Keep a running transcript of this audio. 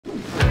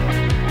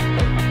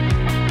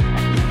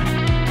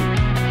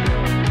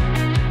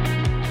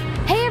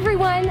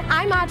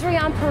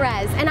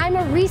Perez, and I'm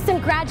a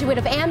recent graduate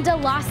of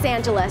AMDA Los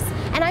Angeles.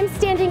 And I'm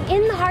standing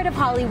in the heart of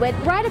Hollywood,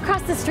 right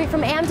across the street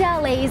from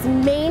AMDA LA's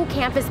main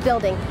campus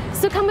building.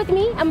 So come with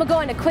me and we'll go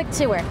on a quick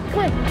tour. Come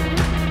on.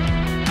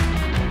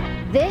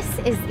 This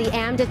is the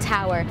AMDA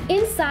Tower.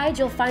 Inside,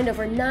 you'll find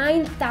over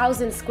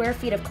 9,000 square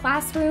feet of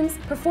classrooms,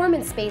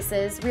 performance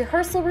spaces,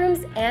 rehearsal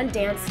rooms, and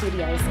dance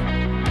studios.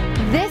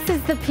 This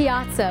is the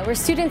piazza, where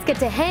students get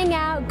to hang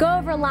out, go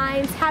over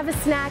lines, have a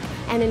snack,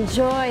 and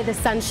enjoy the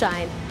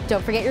sunshine.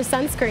 Don't forget your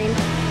sunscreen.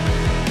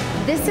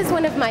 This is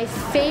one of my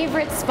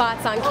favorite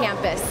spots on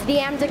campus, the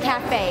AMDA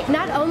Cafe.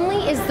 Not only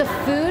is the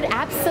food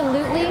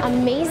absolutely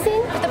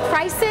amazing, the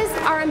prices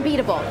are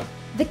unbeatable.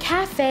 The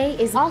cafe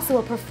is also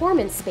a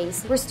performance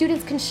space where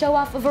students can show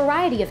off a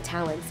variety of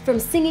talents, from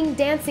singing,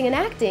 dancing, and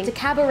acting to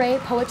cabaret,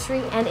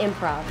 poetry, and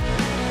improv.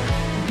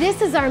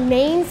 This is our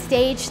main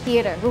stage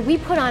theater, where we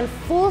put on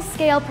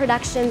full-scale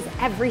productions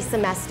every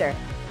semester.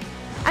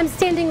 I'm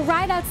standing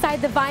right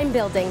outside the Vine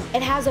building.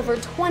 It has over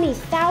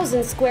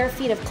 20,000 square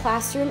feet of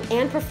classroom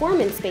and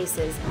performance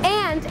spaces.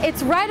 And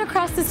it's right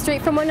across the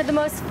street from one of the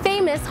most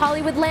famous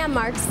Hollywood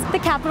landmarks, the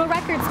Capitol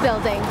Records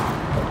building.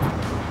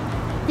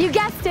 You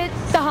guessed it,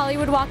 the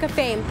Hollywood Walk of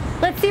Fame.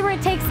 Let's see where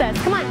it takes us.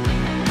 Come on.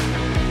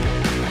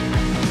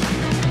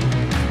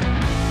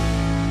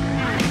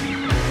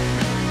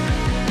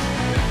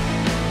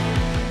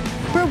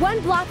 We're one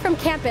block from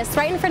campus,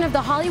 right in front of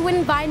the Hollywood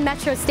and Vine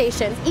metro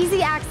stations.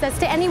 Easy access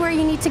to anywhere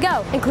you need to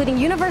go, including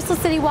Universal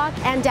City Walk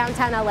and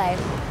downtown LA.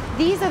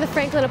 These are the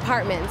Franklin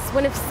Apartments,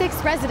 one of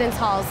 6 residence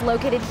halls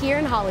located here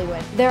in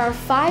Hollywood. There are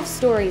 5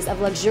 stories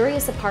of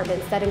luxurious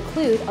apartments that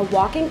include a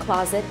walk-in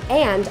closet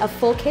and a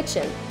full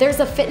kitchen. There's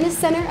a fitness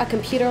center, a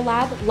computer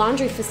lab,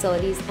 laundry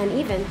facilities, and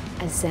even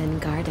a Zen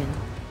garden.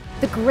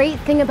 The great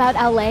thing about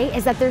LA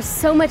is that there's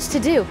so much to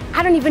do.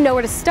 I don't even know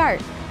where to start.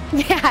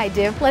 Yeah, I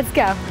do. Let's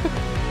go.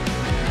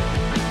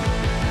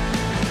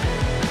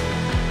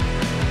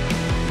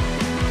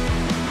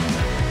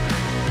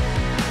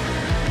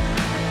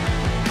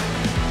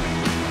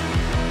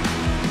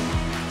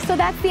 So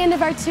that's the end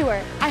of our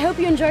tour. I hope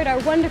you enjoyed our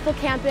wonderful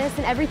campus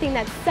and everything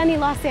that sunny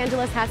Los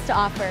Angeles has to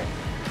offer.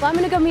 Well, I'm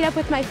gonna go meet up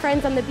with my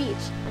friends on the beach.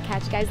 I'll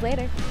catch you guys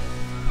later.